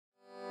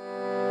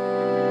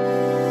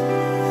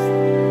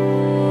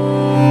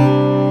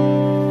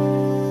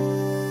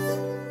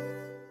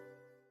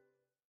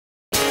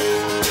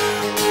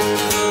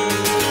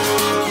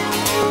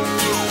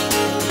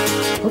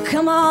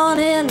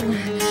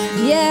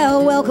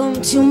Well,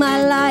 welcome to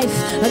my life.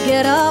 I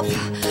get up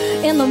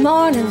in the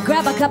morning,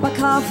 grab a cup of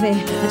coffee,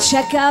 I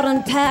check out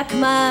and pack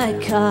my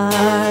car.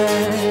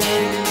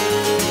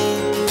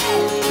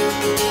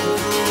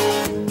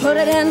 Put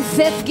it in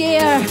fifth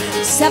gear,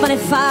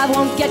 75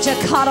 won't get you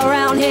caught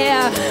around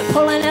here.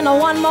 Pulling into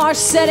one more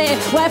city,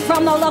 where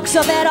from the looks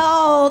of it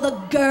all, the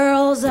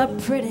girls are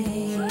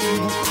pretty.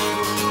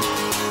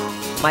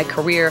 My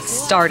career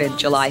started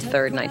July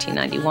 3rd,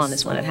 1991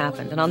 is when it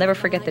happened, and I'll never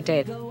forget the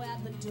date.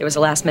 There was a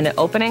last-minute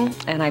opening,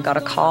 and I got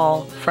a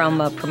call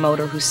from a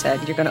promoter who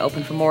said, "You're going to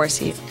open for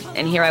Morrissey."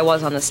 And here I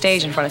was on the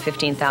stage in front of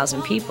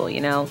 15,000 people, you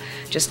know,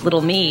 just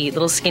little me,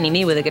 little skinny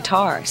me with a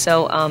guitar.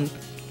 So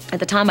at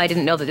the time, I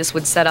didn't know that this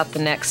would set up the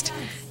next,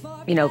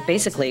 you know,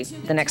 basically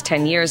the next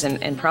 10 years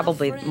and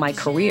probably my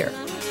career.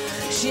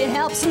 She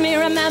helps me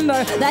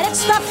remember that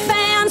it's the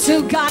fans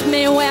who got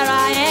me where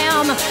I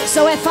am.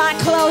 So if I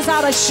close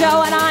out a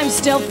show and I'm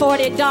still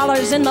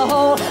 $40 in the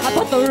hole, I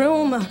put the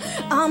room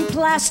on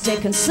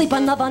plastic and sleep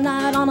another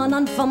night on an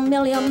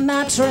unfamiliar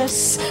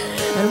mattress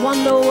and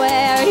wonder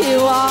where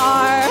you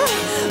are.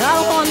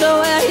 I wonder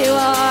where you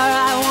are.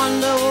 I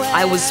wonder where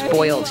I was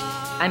spoiled.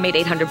 I made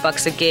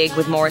 $800 a gig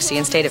with Morrissey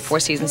and stayed at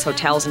Four Seasons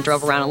hotels and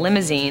drove around in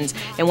limousines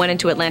and went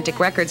into Atlantic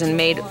Records and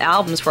made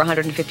albums for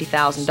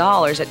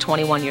 $150,000 at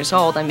 21 years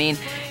old. I mean,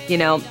 you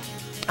know,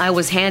 I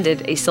was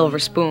handed a silver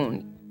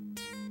spoon.